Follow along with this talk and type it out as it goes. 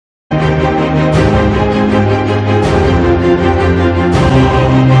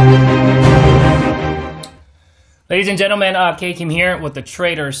Ladies and gentlemen, K Kim here with the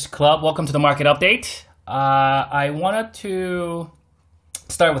Traders Club. Welcome to the market update. I wanted to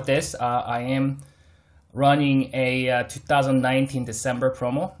start with this. I am running a 2019 December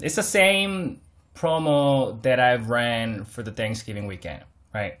promo. It's the same promo that I've ran for the Thanksgiving weekend,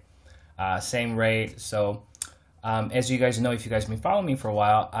 right? Same rate. So as you guys know, if you guys have been following me for a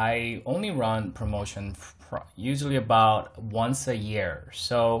while, I only run promotion usually about once a year.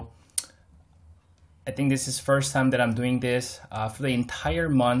 So I think this is the first time that I'm doing this for the entire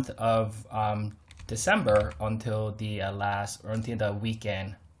month of December until the until the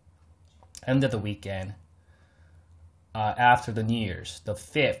weekend, end of the weekend, after the New Year's. The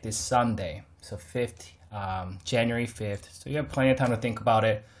 5th is Sunday, so January 5th. So you have plenty of time to think about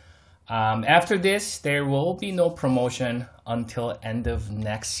it. After this, there will be no promotion until end of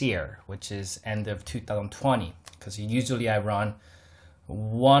next year, which is end of 2020, because usually I run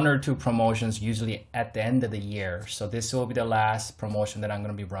one or two promotions usually at the end of the year. So this will be the last promotion that I'm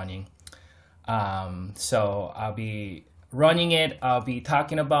going to be running. So I'll be running it. I'll be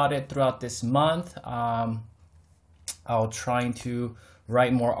talking about it throughout this month. I'll trying to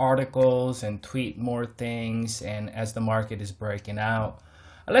write more articles and tweet more things. And as the market is breaking out,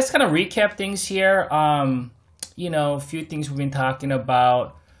 let's kind of recap things here. You know, a few things we've been talking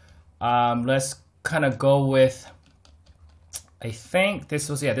about. Let's kind of go with, I think this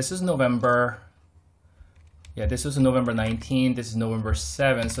is November. Yeah, this was November 19th. This is November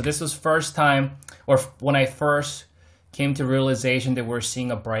 7th. So this was first time, or when I first came to realization that we're seeing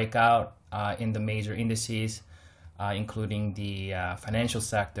a breakout in the major indices, including the financial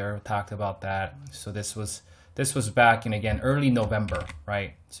sector. We talked about that. So this was back in, again, early November,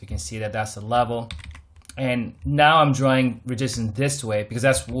 right? So you can see that that's the level. And now I'm drawing resistance this way because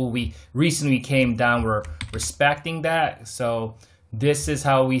that's what we recently came down. We're respecting that. So this is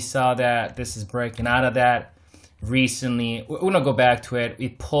how we saw that. This is breaking out of that recently. We're going to go back to it. We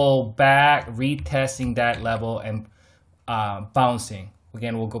pull back, retesting that level and bouncing.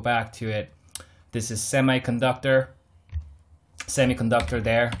 Again, we'll go back to it. This is semiconductor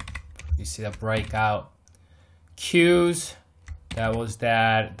there. You see that breakout. Qs,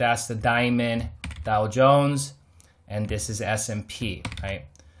 that's the diamond, Dow Jones, and this is S&P, right?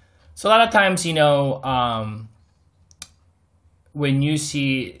 So a lot of times, you know, when you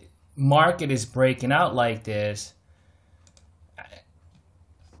see market is breaking out like this,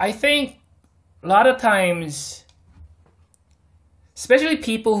 I think a lot of times, especially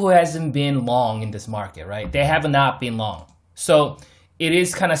people who hasn't been long in this market, right? They have not been long. So it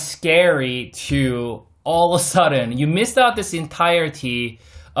is kind of scary to all of a sudden, you missed out this entirety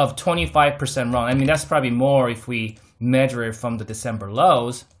of 25% run. I mean, that's probably more if we measure it from the December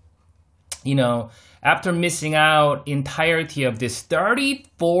lows. You know, after missing out entirety of this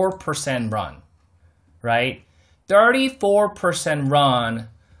 34% run, right? 34% run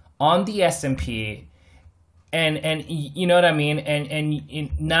on the S&P, and you know what I mean?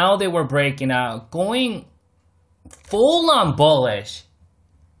 And now they were breaking out, going full on bullish.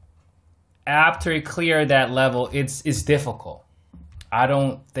 After it cleared that level, it's difficult. I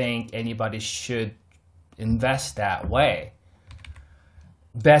don't think anybody should invest that way.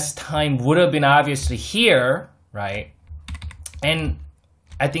 Best time would have been obviously here, right? And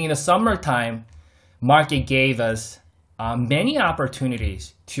I think in the summertime, market gave us many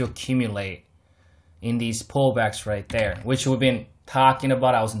opportunities to accumulate in these pullbacks right there, which we've been talking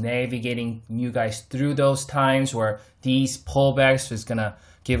about. I was navigating you guys through those times where these pullbacks was gonna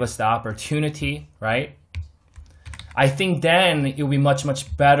give us the opportunity, right? I think then it will be much,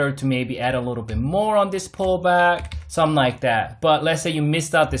 much better to maybe add a little bit more on this pullback, something like that. But let's say you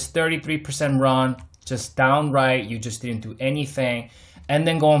missed out this 33% run, just downright, you just didn't do anything, and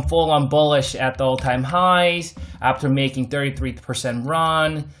then going full on bullish at the all-time highs after making 33%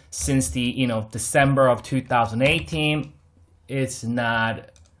 run since the, you know, December of 2018, it's not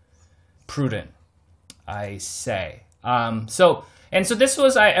prudent, I say. So this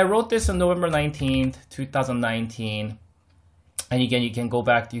was, I wrote this on November 19th, 2019. And again, you can go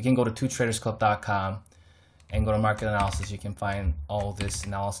to twotradersclub.com and go to market analysis. You can find all this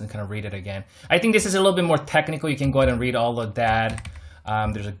analysis and kind of read it again. I think this is a little bit more technical. You can go ahead and read all of that.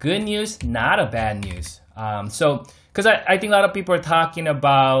 There's a good news, not a bad news. Because I think a lot of people are talking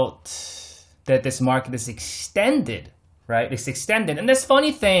about that this market is extended, right? It's extended. And this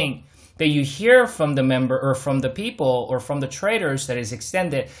funny thing that you hear from the member or from the people or from the traders that is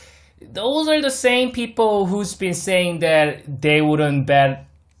extended, those are the same people who's been saying that they wouldn't bet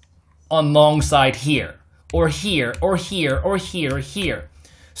on long side here or here or here or here or here.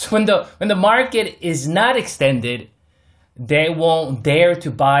 So when the market is not extended, they won't dare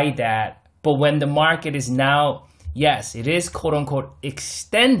to buy that. But when the market is now yes, it is quote unquote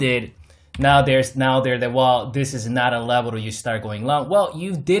extended. Now there's that, well, this is not a level that you start going long. Well,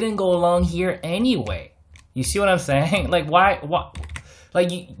 you didn't go long here anyway. You see what I'm saying? Like why like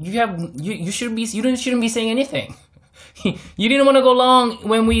you shouldn't be saying anything. You didn't want to go long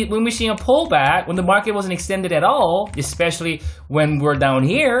when we're seeing a pullback, when the market wasn't extended at all, especially when we're down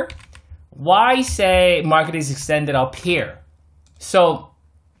here. Why say market is extended up here? So,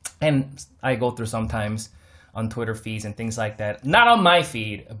 and I go through sometimes on Twitter feeds and things like that. Not on my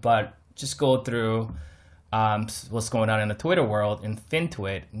feed, but just go through what's going on in the Twitter world and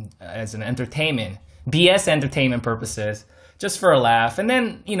FinTwit as an entertainment, BS entertainment purposes, just for a laugh. And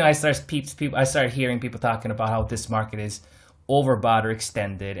then, you know, I start hearing people talking about how this market is overbought or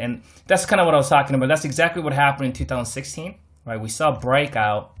extended. And that's kind of what I was talking about. That's exactly what happened in 2016, right? We saw a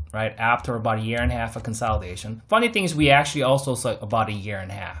breakout, right, after about a year and a half of consolidation. Funny thing is we actually also saw about a year and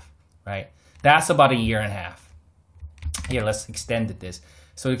a half, right? That's about a year and a half. Here, let's extend this.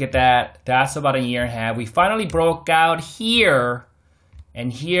 So look at that. That's about a year and a half. We finally broke out here.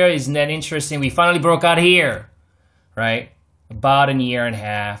 And here, isn't that interesting? We finally broke out here, right? About a year and a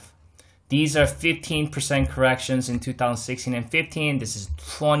half. These are 15% corrections in 2016 and 15. This is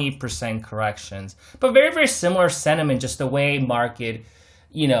 20% corrections. But very, very similar sentiment, just the way market,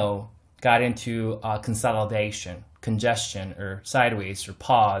 you know, got into consolidation, congestion, or sideways, or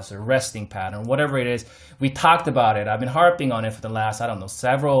pause, or resting pattern, whatever it is. We talked about it. I've been harping on it for the last, I don't know,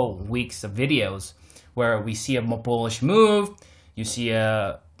 several weeks of videos where we see a bullish move, you see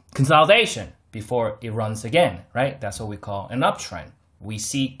a consolidation before it runs again, right? That's what we call an uptrend. We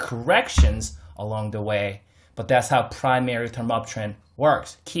see corrections along the way, but that's how primary term uptrend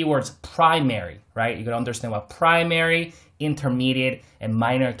works. Keywords primary, right? You gotta understand what primary, intermediate, and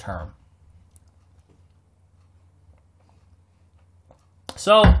minor term.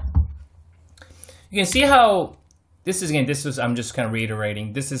 So you can see how I'm just kind of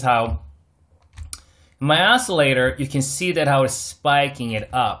reiterating. This is how my oscillator, you can see that how it's spiking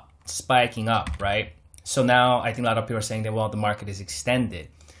up, right? So now I think a lot of people are saying that, well, the market is extended.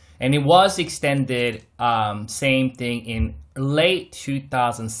 And it was extended, same thing in late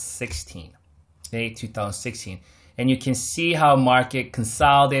 2016. And you can see how market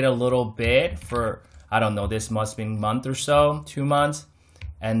consolidated a little bit for, I don't know, this must have been a month or so, 2 months.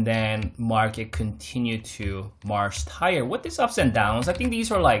 And then market continued to march higher with these ups and downs. I think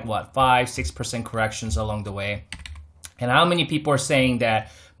these are like, what, 5-6% corrections along the way. And how many people are saying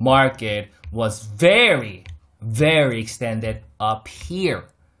that market was very, very extended up here?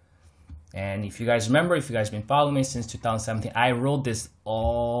 And if you guys remember, if you guys been following me since 2017, I rolled this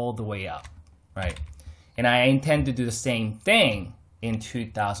all the way up, right? And I intend to do the same thing in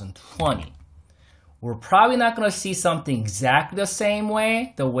 2020. We're probably not going to see something exactly the same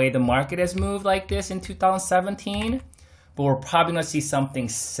way, the way the market has moved like this in 2017, but we're probably going to see something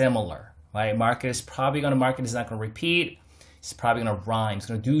similar, right? Market is not going to repeat. It's probably going to rhyme. It's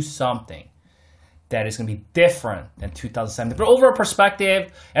going to do something that is going to be different than 2017. But overall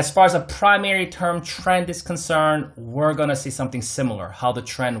perspective, as far as a primary term trend is concerned, we're going to see something similar, how the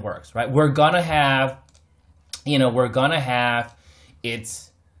trend works, right? We're going to have, its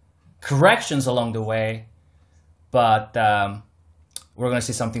corrections along the way, but we're going to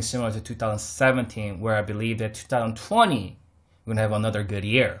see something similar to 2017, where I believe that 2020, we're going to have another good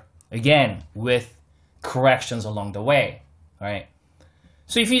year. Again, with corrections along the way, right?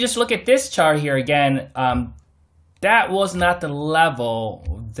 So if you just look at this chart here again, that was not the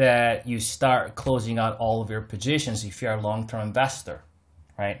level that you start closing out all of your positions if you're a long-term investor,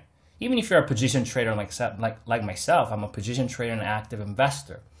 right? Even if you're a position trader like myself, I'm a position trader and active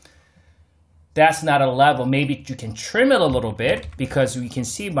investor. That's not a level. Maybe you can trim it a little bit because we can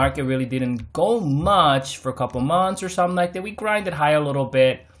see market really didn't go much for a couple months or something like that. We grinded high a little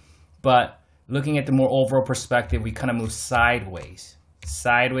bit, but looking at the more overall perspective, we kind of move sideways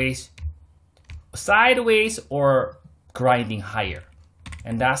or grinding higher.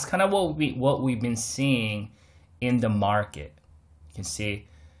 And that's kind of what we've been seeing in the market. You can see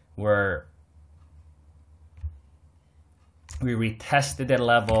where we retested that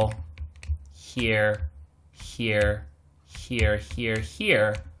level here,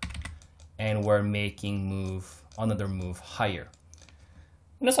 and we're making another move higher.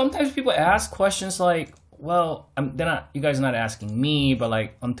 You know, sometimes people ask questions like, well, you guys are not asking me, but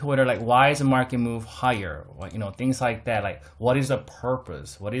like on Twitter, like, why is the market move higher? Like, you know, things like that. Like, what is the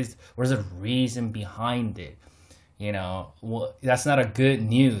purpose? What is the reason behind it? You know, well, that's not a good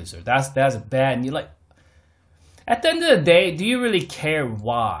news, or that's bad news. Like, at the end of the day, do you really care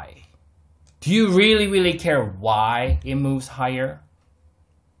why? Do you really, really care why it moves higher?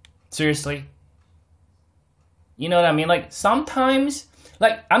 Seriously? You know what I mean? Like sometimes,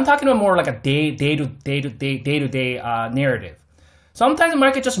 like I'm talking about more like a day-to-day narrative. Sometimes the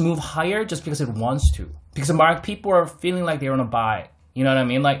market just move higher just because it wants to. Because the market, people are feeling like they want to buy. You know what I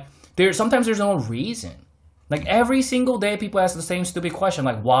mean? Like sometimes there's no reason. Like every single day people ask the same stupid question,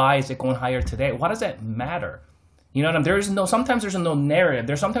 like why is it going higher today? Why does that matter? You know what I mean? Sometimes there's no narrative.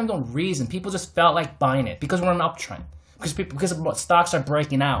 There's sometimes no reason. People just felt like buying it because we're on an uptrend. Because stocks are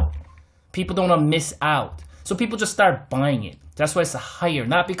breaking out. People don't want to miss out. So people just start buying it. That's why it's higher.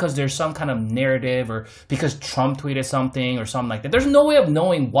 Not because there's some kind of narrative or because Trump tweeted something or something like that. There's no way of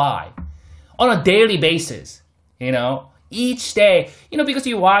knowing why. On a daily basis, you know, each day, you know, because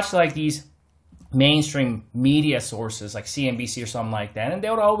you watch like these mainstream media sources like CNBC or something like that, and they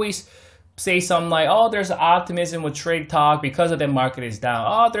would always say something like, oh, there's optimism with trade talk because of the market is down.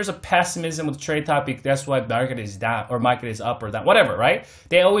 Oh, there's a pessimism with trade talk because that's why market is down or market is up or down, whatever, right?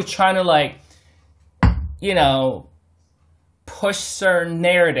 They always trying to like, you know, push certain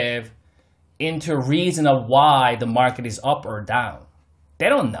narrative into reason of why the market is up or down. They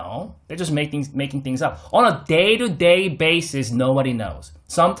don't know. They're just making things up. On a day-to-day basis, nobody knows.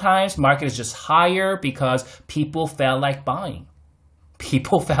 Sometimes market is just higher because people felt like buying.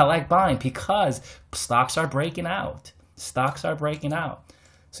 People felt like buying because stocks are breaking out. Stocks are breaking out.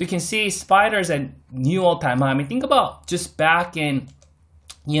 So you can see spiders at new all-time high. I mean, think about just back in,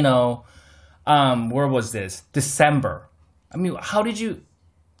 you know, where was this? December. I mean, what did you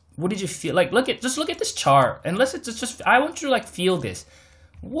feel? Like, look at this chart and let's just I want you to like feel this.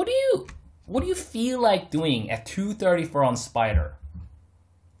 What do you feel like doing at 234 on Spider?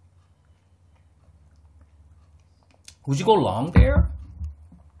 Would you go long there?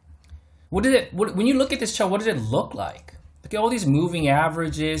 When you look at this chart, what does it look like? Look at all these moving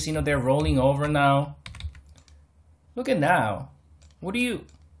averages, you know, they're rolling over now. Look at now. What do you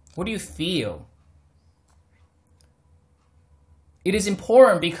feel? It is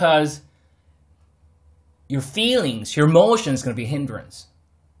important because your feelings, your emotions is going to be a hindrance,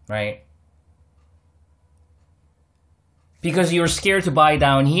 right? Because you're scared to buy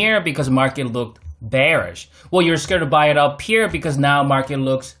down here because market looked bearish. Well, you're scared to buy it up here because now market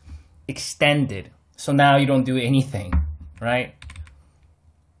looks extended. So now you don't do anything, right?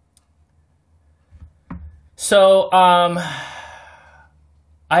 So I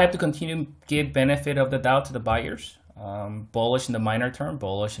have to continue to give benefit of the doubt to the buyers. Bullish in the minor term,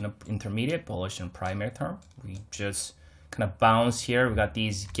 bullish in the intermediate, bullish in primary term. We just kind of bounce here. We got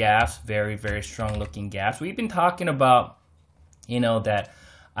these gaps, very, very strong looking gaps. We've been talking about, you know, that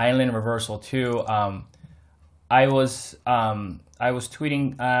island reversal too. I was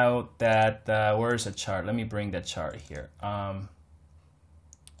tweeting out that where's the chart? Let me bring that chart here.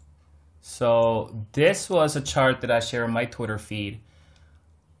 So this was a chart that I shared on my Twitter feed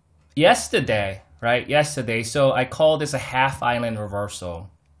yesterday, right? Yesterday. So I call this a half island reversal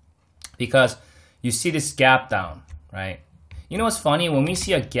because you see this gap down, right? You know what's funny? When we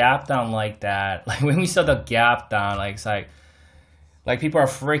see a gap down like that, like when we saw the gap down, like it's like people are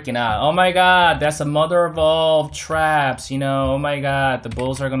freaking out. Oh my God, that's a mother of all traps, you know? Oh my God, the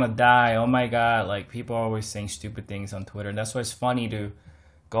bulls are gonna die. Oh my God, like people are always saying stupid things on Twitter. That's why it's funny to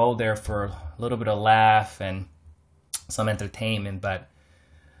go there for a little bit of laugh and some entertainment, but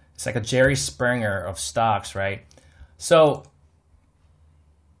it's like a Jerry Springer of stocks, right? So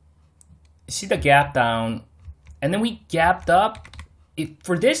you see the gap down, and then we gapped up.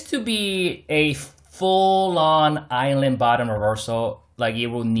 For this to be a full-on island bottom reversal, like it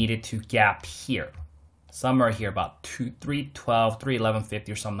will need it to gap here, somewhere here, about 312,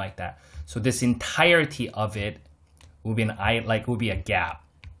 311.50 or something like that. So this entirety of it will be a gap,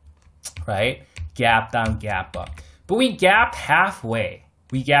 right? Gap down, gap up. But we gapped halfway.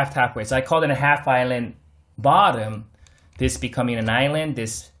 So I called it a half island bottom. This becoming an island.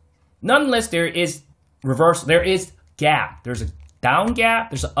 This, nonetheless, there is reversal. There is gap. There's a down gap.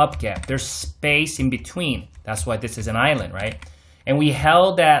 There's an up gap. There's space in between. That's why this is an island, right? And we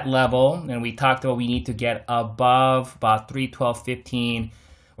held that level, and we talked about we need to get above about 312.15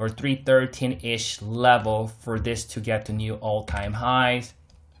 or 313-ish level for this to get to new all-time highs.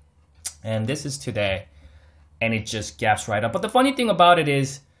 And this is today. And it just gaps right up. But the funny thing about it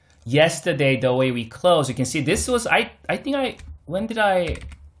is, yesterday, the way we closed, you can see this was, when did I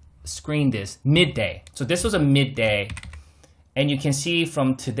screen this? Midday. So this was a midday. And you can see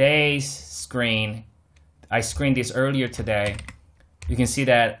from today's screen, I screened this earlier today. You can see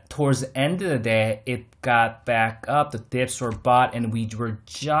that towards the end of the day, it got back up, the dips were bought, and we were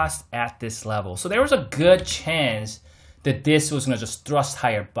just at this level. So there was a good chance that this was gonna just thrust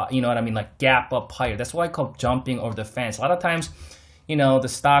higher, but you know what I mean, like gap up higher. That's why I call jumping over the fence. A lot of times, you know, the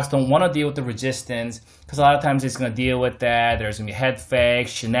stocks don't want to deal with the resistance because a lot of times it's going to deal with that. There's going to be head fake,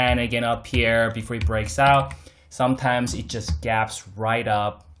 shenanigan up here before it breaks out. Sometimes it just gaps right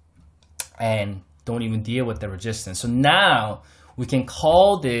up and don't even deal with the resistance. So now we can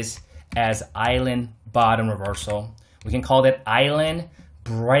call this as island bottom reversal. We can call that island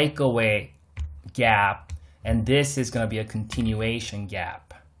breakaway gap, and this is going to be a continuation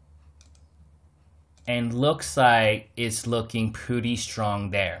gap. And looks like it's looking pretty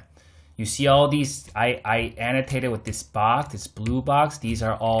strong there. You see all these, I annotated with this box, this blue box, these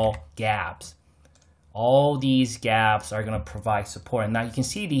are all gaps. All these gaps are going to provide support. And now you can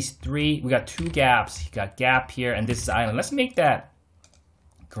see these three, we got two gaps. You got gap here, and this is island. Let's make that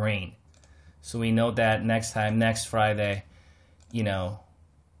green. So we know that next time, next Friday, you know.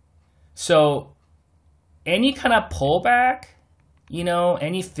 So any kind of pullback, you know,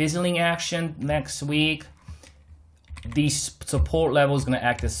 any fizzling action next week, these support levels going to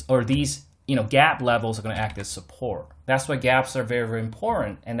act as, or these, you know, gap levels are going to act as support. That's why gaps are very, very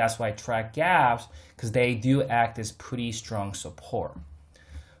important. And that's why I track gaps, because they do act as pretty strong support.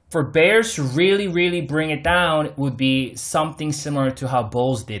 For bears to really, really bring it down, it would be something similar to how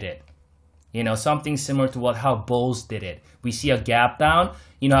bulls did it. You know, something similar to how bulls did it. We see a gap down.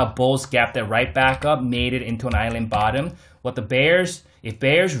 You know how bulls gapped it right back up, made it into an island bottom. What the bears, if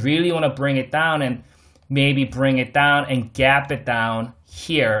bears really want to bring it down and maybe bring it down and gap it down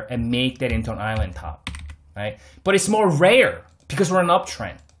here and make that into an island top, right? But it's more rare because we're in an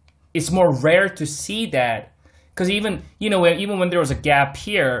uptrend. It's more rare to see that because even, you know, even when there was a gap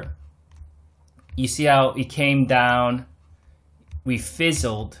here, you see how it came down, we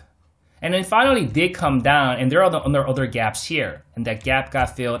fizzled, and then finally did come down, and there are other gaps here, and that gap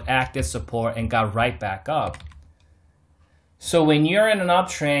got filled, acted support, and got right back up. So when you're in an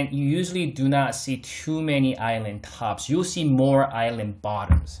uptrend, you usually do not see too many island tops. You'll see more island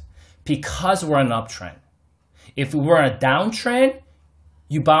bottoms because we're in an uptrend. If we were in a downtrend,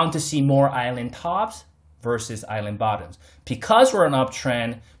 you're bound to see more island tops versus island bottoms. Because we're in an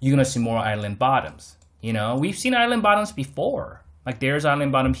uptrend, you're gonna see more island bottoms. You know, we've seen island bottoms before. Like there's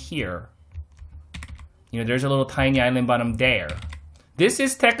island bottom here. You know, there's a little tiny island bottom there. This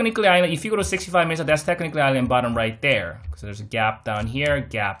is technically island. If you go to 65 minutes, that's technically island bottom right there. So there's a gap down here,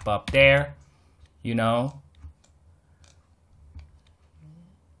 gap up there. You know.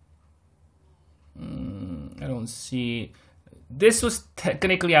 I don't see. This was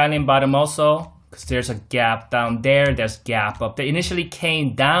technically island bottom also, because there's a gap down there. There's gap up there. Initially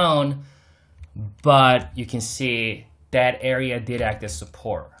came down, but you can see that area did act as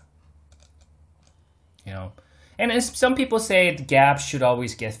support. You know. And as some people say the gap should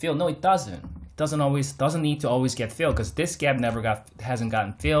always get filled. No, it doesn't. It doesn't need to always get filled because this gap hasn't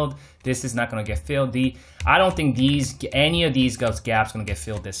gotten filled. This is not going to get filled. I don't think any of these gaps going to get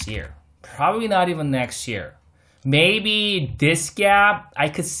filled this year. Probably not even next year. Maybe this gap, I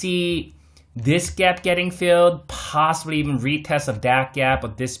could see this gap getting filled, possibly even retest of that gap,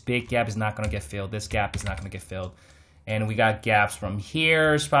 but this big gap is not going to get filled. This gap is not going to get filled. And we got gaps from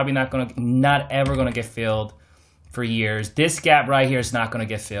here. It's probably not ever going to get filled for years. This gap right here is not going to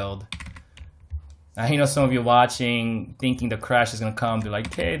get filled. I know some of you watching thinking the crash is going to come. They're like,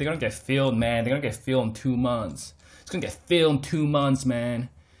 okay, they're going to get filled, man. They're going to get filled in 2 months. It's going to get filled in 2 months, man.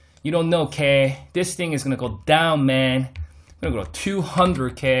 You don't know, K. This thing is going to go down, man. It's going to go to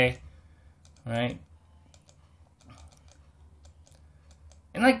 200K. Right?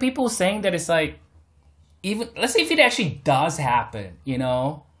 And like people saying that it's like, even, let's say if it actually does happen, you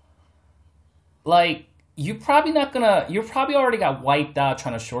know? Like, you're probably already got wiped out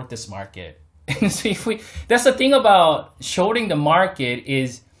trying to short this market. So that's the thing about shorting the market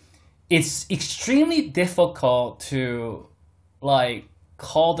is it's extremely difficult to like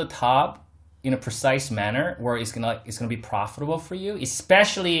call the top in a precise manner where it's gonna be profitable for you,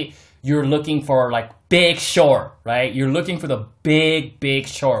 especially you're looking for like big short, right? You're looking for the big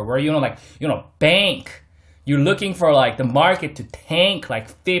short where bank. You're looking for like the market to tank like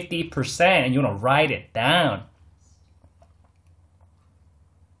 50% and you want to write it down.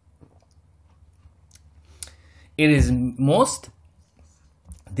 It is most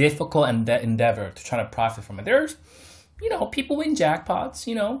difficult endeavor to try to profit from it. There's, you know, people win jackpots,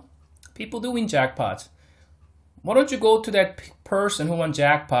 you know. People do win jackpots. Why don't you go to that person who won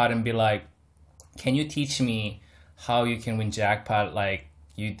jackpot and be like, can you teach me how you can win jackpot like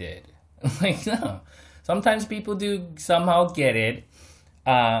you did? Like, no. Sometimes people do somehow get it,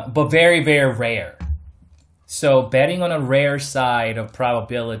 but very, very rare. So betting on a rare side of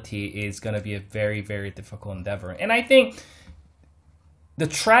probability is going to be a very, very difficult endeavor. And I think the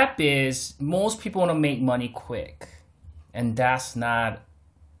trap is most people want to make money quick. And that's not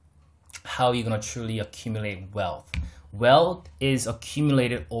how you're gonna truly accumulate wealth. Wealth is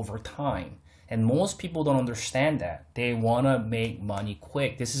accumulated over time. And most people don't understand that. They wanna make money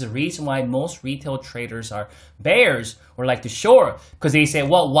quick. This is the reason why most retail traders are bears or like the short, because they say,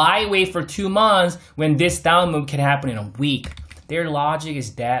 well, why wait for 2 months when this down move can happen in a week? Their logic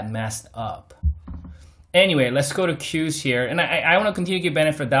is that messed up. Anyway, let's go to Qs here. And I wanna continue to give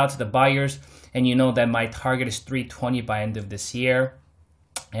benefit of doubt to the buyers. And you know that my target is 320 by end of this year.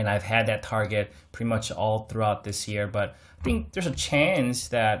 And I've had that target pretty much all throughout this year. But I think there's a chance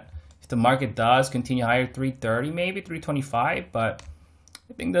that if the market does continue higher, 330, maybe 325. But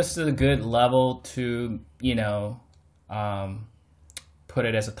I think this is a good level to, you know, put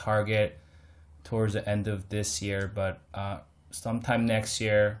it as a target towards the end of this year. But sometime next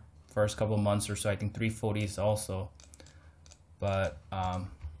year, first couple of months or so, I think 340 is also. But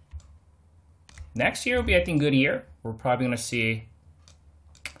next year will be, I think, good year. We're probably going to see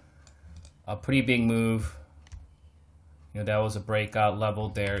a pretty big move. You know, that was a breakout level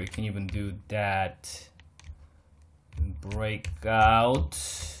there. You can even do that. Breakout.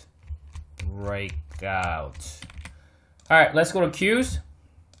 Breakout. All right, let's go to Qs.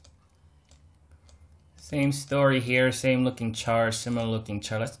 Same story here. Same looking chart. Similar looking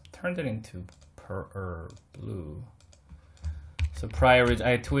chart. Let's turn it into blue. So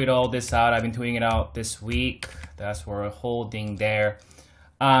I tweet all this out. I've been tweeting it out this week. That's where we're holding there.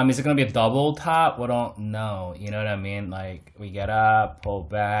 Is it gonna be a double top? We don't know. You know what I mean? Like we get up, pull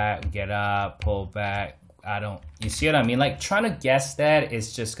back, we get up, pull back. You see what I mean? Like trying to guess that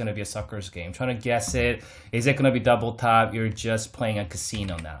is just gonna be a sucker's game. Trying to guess it, is it gonna be double top? You're just playing a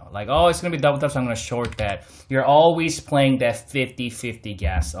casino now. Like, oh, it's gonna be double top, so I'm gonna short that. You're always playing that 50-50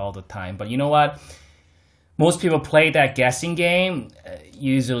 guess all the time. But you know what? Most people play that guessing game,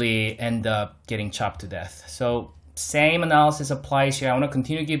 usually end up getting chopped to death. So same analysis applies here. I want to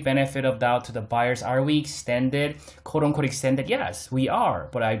continue to give benefit of doubt to the buyers. Are we extended, quote unquote extended? Yes, we are.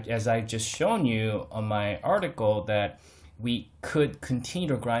 But as I've just shown you on my article, that we could continue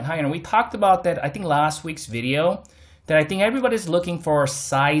to grind higher. And we talked about that, I think, last week's video, that I think everybody's looking for a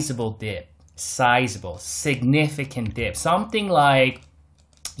sizable dip, sizable, significant dip. Something like,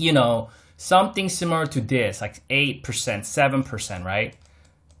 you know, something similar to this, like 8%, 7%, right?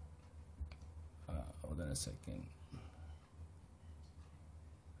 Hold on a second.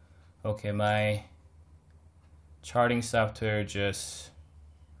 Okay, my charting software just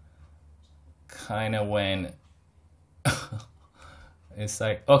kind of went, it's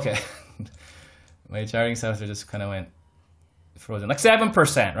like, okay. My charting software just kind of went frozen, like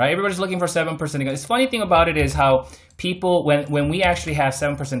 7%, right? Everybody's looking for 7%. This funny thing about it is how people, when we actually have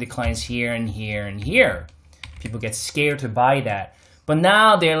 7% declines here and here and here, people get scared to buy that. But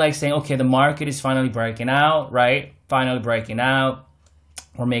now they're like saying, okay, the market is finally breaking out, right? Finally breaking out.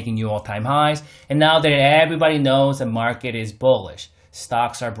 We're making new all-time highs. And now that everybody knows the market is bullish,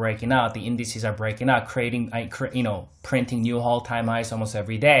 stocks are breaking out, the indices are breaking out, printing new all-time highs almost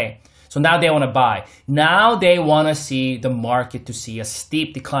every day. So now they want to buy. Now they want to see the market to see a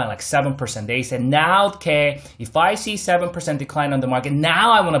steep decline, like 7%. They said, now, okay, if I see 7% decline on the market,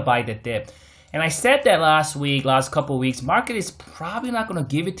 now I want to buy the dip. And I said that last couple of weeks, market is probably not going to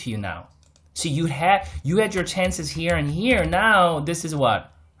give it to you now. So you had your chances here and here. Now this is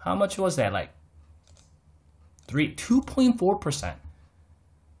what? How much was that? Like 2.4%.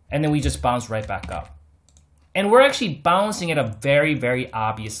 And then we just bounced right back up. And we're actually bouncing at a very, very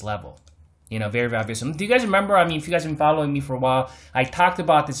obvious level. You know, very, very obvious. Do you guys remember? I mean, if you guys have been following me for a while, I talked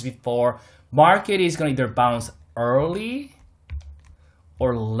about this before. Market is going to either bounce early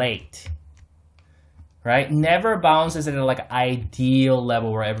or late. Right? Never bounces at a like ideal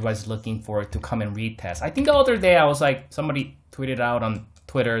level where everybody's looking for it to come and retest. I think the other day I was like, somebody tweeted out on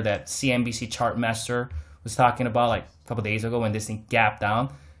Twitter that CNBC Chartmaster was talking about like a couple days ago when this thing gapped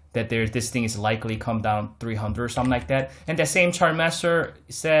down, that this thing is likely come down 300 or something like that. And that same Chartmaster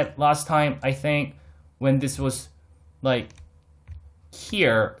said last time, I think, when this was like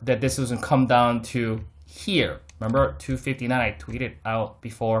here, that this was gonna come down to here. Remember 259? I tweeted out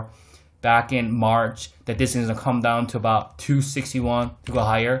before, back in March, that this is gonna come down to about 261 to go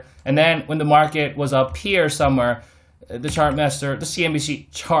higher. And then when the market was up here somewhere, the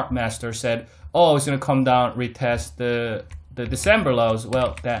CNBC Chartmaster said, oh, it's gonna come down, retest the December lows.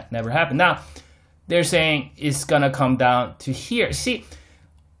 Well, that never happened. Now, they're saying it's gonna come down to here. See,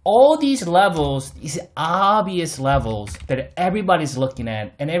 all these levels, these obvious levels that everybody's looking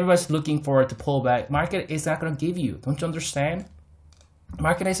at and everybody's looking for it to pull back, market is not gonna give you. Don't you understand?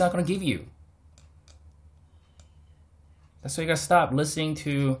 Market is not going to give you. That's why you got to stop listening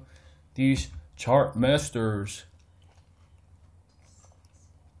to these chart masters.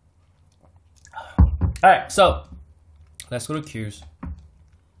 All right, so let's go to Qs.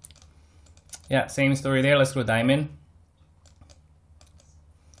 Yeah, same story there. Let's go to Diamond.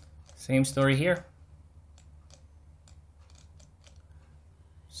 Same story here.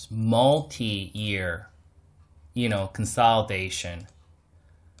 It's multi-year, consolidation.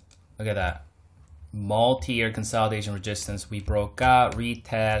 Look at that. Multi-year consolidation resistance. We broke out,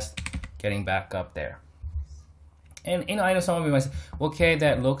 retest, getting back up there. And I know some of you might say, okay,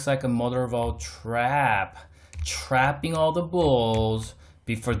 that looks like a mother of all trap. Trapping all the bulls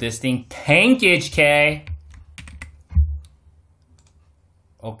before this thing tankage, K.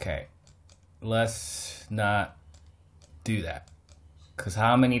 Okay, let's not do that. Because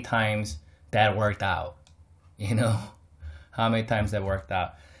how many times that worked out? How many times that worked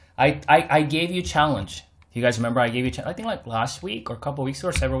out? I gave you a challenge. You guys remember I gave you a challenge? I think like last week or a couple weeks ago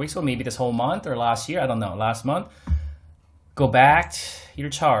or several weeks ago, maybe this whole month or last year. I don't know, last month. Go back to your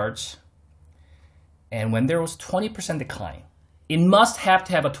charts. And when there was 20% decline, it must have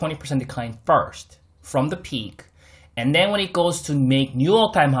to have a 20% decline first from the peak. And then when it goes to make new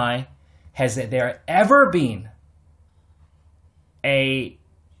all-time high, has there ever been a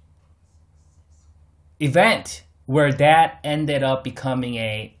event where that ended up becoming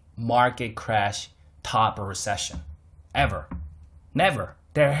a market crash, top, or recession? Ever. Never.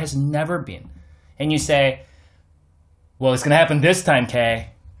 There has never been. And you say, well, it's going to happen this time, Kay.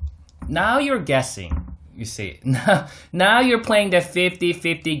 Now you're guessing. You see, now you're playing that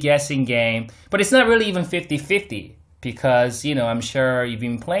 50-50 guessing game, but it's not really even 50-50 because, I'm sure you've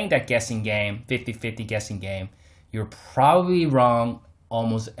been playing that guessing game, 50-50 guessing game. You're probably wrong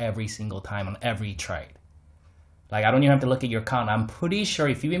almost every single time on every trade. Like, I don't even have to look at your account. I'm pretty sure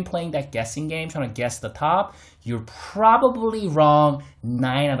if you've been playing that guessing game, trying to guess the top, you're probably wrong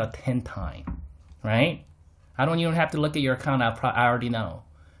 9 out of 10 times, right? I don't even have to look at your account. I already know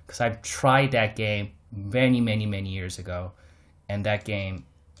because I've tried that game many, many, many years ago, and that game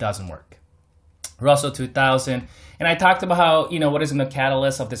doesn't work. Russell 2000, and I talked about how, what is in the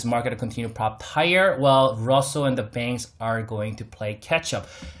catalyst of this market to continue prop higher. Well, Russell and the banks are going to play catch up.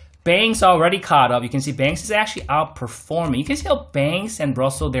 Banks already caught up. You can see Banks is actually outperforming. You can see how Banks and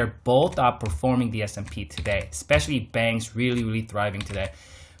Russell, they're both outperforming the S&P today, especially Banks really, really thriving today.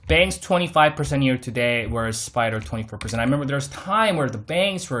 Banks 25% year to date, whereas Spider 24%. I remember there's time where the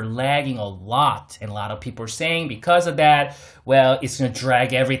banks were lagging a lot, and a lot of people are saying because of that, well, it's going to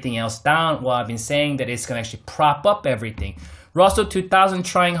drag everything else down. Well, I've been saying that it's going to actually prop up everything. Russell 2000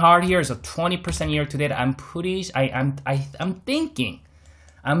 trying hard here is a 20% year to date. I'm thinking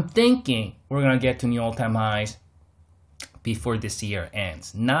we're going to get to new all-time highs before this year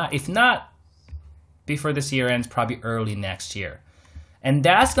ends. If not before this year ends, probably early next year. And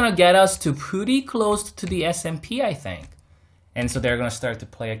that's going to get us to pretty close to the S&P, I think. And so they're going to start to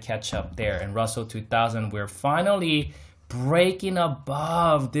play a catch-up there. And Russell 2000, we're finally breaking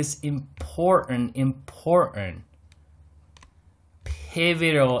above this important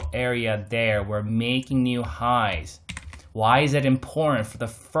pivotal area there. We're making new highs. Why is it important? For the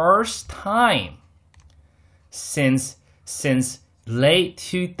first time since late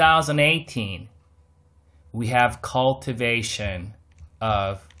 2018, we have cultivation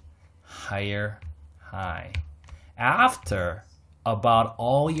of higher high after about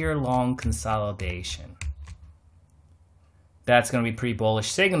all year long consolidation. That's going to be pretty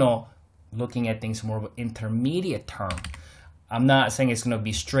bullish signal looking at things more of an intermediate term. I'm not saying it's going to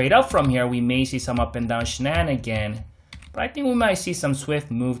be straight up from here. We may see some up and down shenanigans, but I think we might see some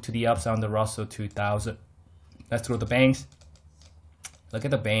swift move to the upside on the Russell 2000. Let's go to the banks. Look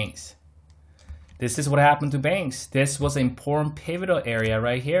at the banks. This is what happened to banks. This was an important pivotal area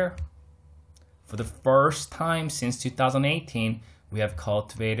right here. For the first time since 2018, we have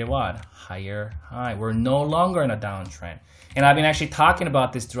cultivated what? Higher high. We're no longer in a downtrend. And I've been actually talking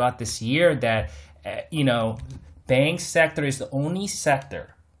about this throughout this year that, bank sector is the only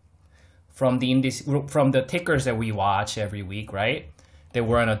sector from the tickers that we watch every week, right? That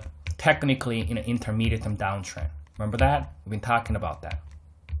we're technically in an intermediate term downtrend. Remember that? We've been talking about that.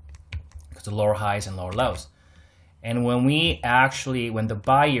 The lower highs and lower lows. And when the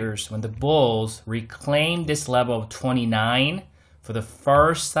bulls reclaim this level of 29 for the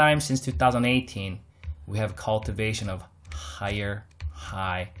first time since 2018, we have cultivation of higher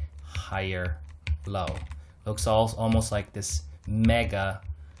high, higher low. Looks almost like this mega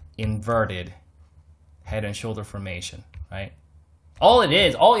inverted head and shoulder formation, right? All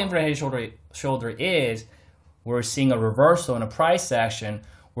inverted head and shoulder is, we're seeing a reversal in a price action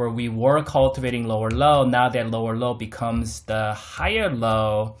where we were cultivating lower low. Now that lower low becomes the higher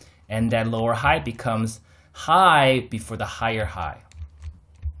low, and that lower high becomes high before the higher high.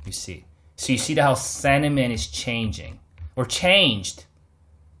 You see. So you see how sentiment is changing, or changed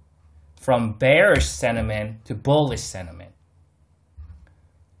from bearish sentiment to bullish sentiment.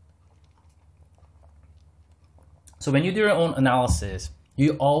 So when you do your own analysis,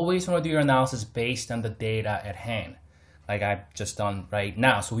 you always want to do your analysis based on the data at hand, like I've just done right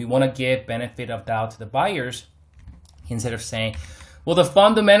now. So we want to give benefit of doubt to the buyers instead of saying, well, the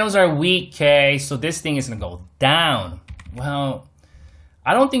fundamentals are weak, okay, so this thing is going to go down. Well,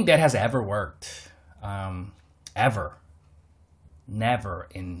 I don't think that has ever worked. Ever. Never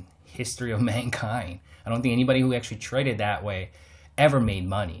in history of mankind. I don't think anybody who actually traded that way ever made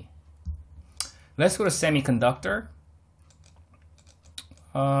money. Let's go to semiconductor.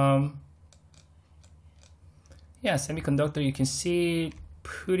 Yeah, semiconductor, you can see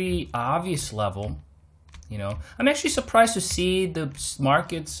pretty obvious level. You know, I'm actually surprised to see the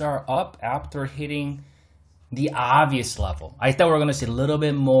markets are up after hitting the obvious level. I thought we were going to see a little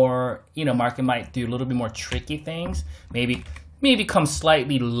bit more, you know, market might do a little bit more tricky things. Maybe come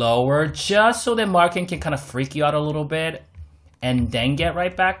slightly lower just so that market can kind of freak you out a little bit and then get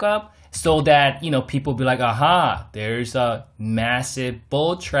right back up so that, you know, people be like, aha, there's a massive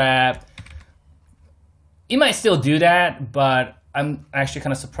bull trap. It might still do that, but I'm actually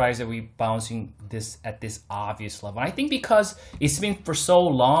kind of surprised that we're bouncing this at this obvious level. I think because it's been for so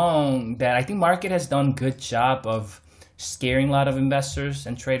long that I think market has done a good job of scaring a lot of investors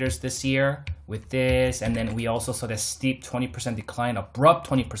and traders this year with this. And then we also saw that steep 20% decline, abrupt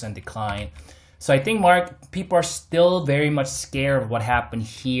 20% decline. So I think people are still very much scared of what happened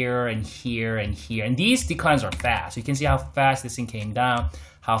here and here and here. And these declines are fast. You can see how fast this thing came down,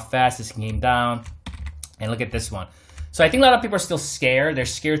 how fast this came down. And look at this one. So I think a lot of people are still scared. They're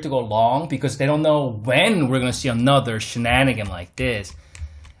scared to go long because they don't know when we're going to see another shenanigan like this.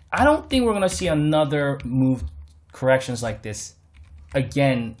 I don't think we're going to see another move corrections like this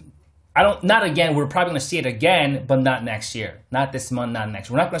again. Not again. We're probably going to see it again, but not next year. Not this month, not next.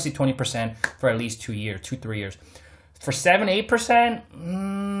 We're not going to see 20% for at least 2 years, 2-3 years. For 7-8%,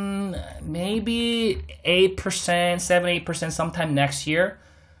 maybe 8%, 7-8% sometime next year.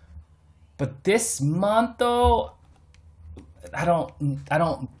 But this month though, I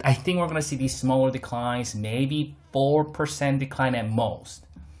think we're gonna see these smaller declines, maybe 4% decline at most.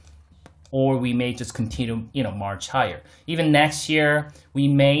 Or we may just continue, you know, march higher. Even next year, we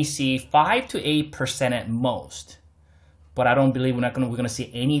may see 5 to 8% at most. But I don't believe we're gonna see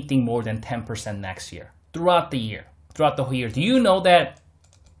anything more than 10% next year. Throughout the whole year. Do you know that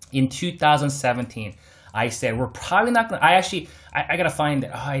in 2017, I said we're probably not gonna. I gotta find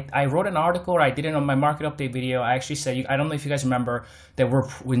it. I wrote an article, or I did it on my market update video. I actually said, I don't know if you guys remember that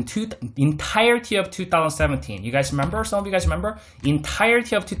the entirety of 2017. You guys remember? Some of you guys remember?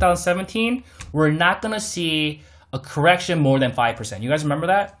 Entirety of 2017, we're not gonna see a correction more than 5%. You guys remember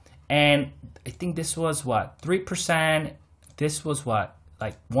that? And I think this was what, 3%. This was what,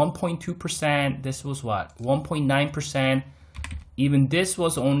 like 1.2%. This was what, 1.9%. Even this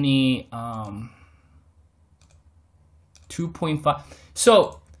was only 2.5.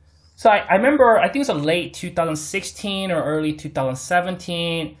 So I remember, I think it was a late 2016 or early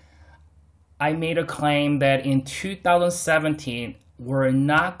 2017, I made a claim that in 2017, we're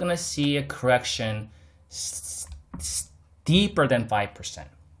not going to see a correction deeper than 5%.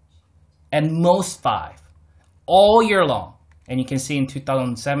 At most 5%. All year long. And you can see in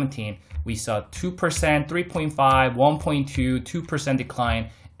 2017, we saw 2%, 3.5, 1.2, 2% decline,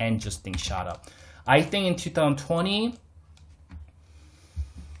 and just things shot up. I think in 2020,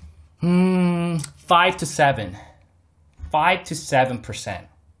 5 to 7%,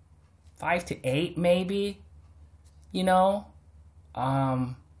 5 to 8 maybe, you know.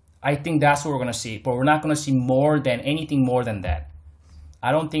 I think that's what we're gonna see, but we're not gonna see anything more than that.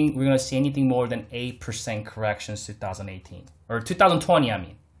 I don't think we're gonna see anything more than 8% corrections 2018 or 2020. I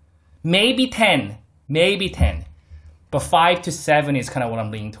mean, maybe 10, but 5 to 7 is kind of what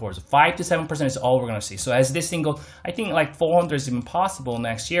I'm leaning towards. 5 to 7% is all we're gonna see. So as this thing goes, I think like 400 is even possible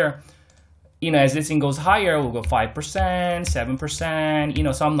next year. You know, as this thing goes higher, we'll go 5%, 7%, you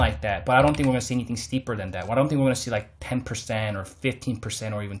know, something like that. But I don't think we're gonna see anything steeper than that. I don't think we're gonna see like 10% or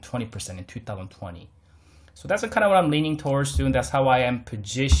 15% or even 20% in 2020. So that's kind of what I'm leaning towards too, and that's how I am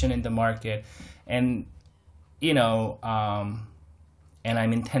positioned in the market. And, you know, and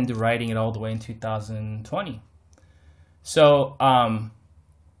I'm intended writing it all the way in 2020. So,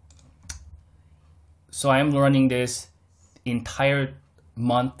 so I am running this entire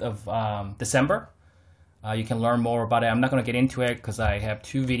month of December. You can learn more about it. I'm not going to get into it because I have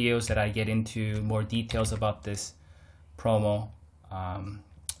 2 videos that I get into more details about this promo.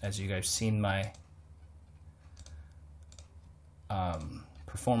 As you guys seen my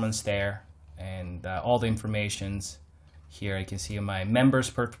performance there. and all the information's here. You can see my members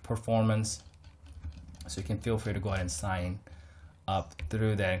performance, so you can feel free to go ahead and sign up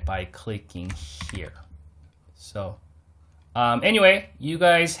through that by clicking here. So anyway, you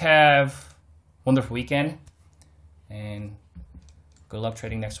guys have a wonderful weekend, and good luck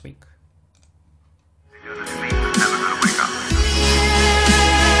trading next week.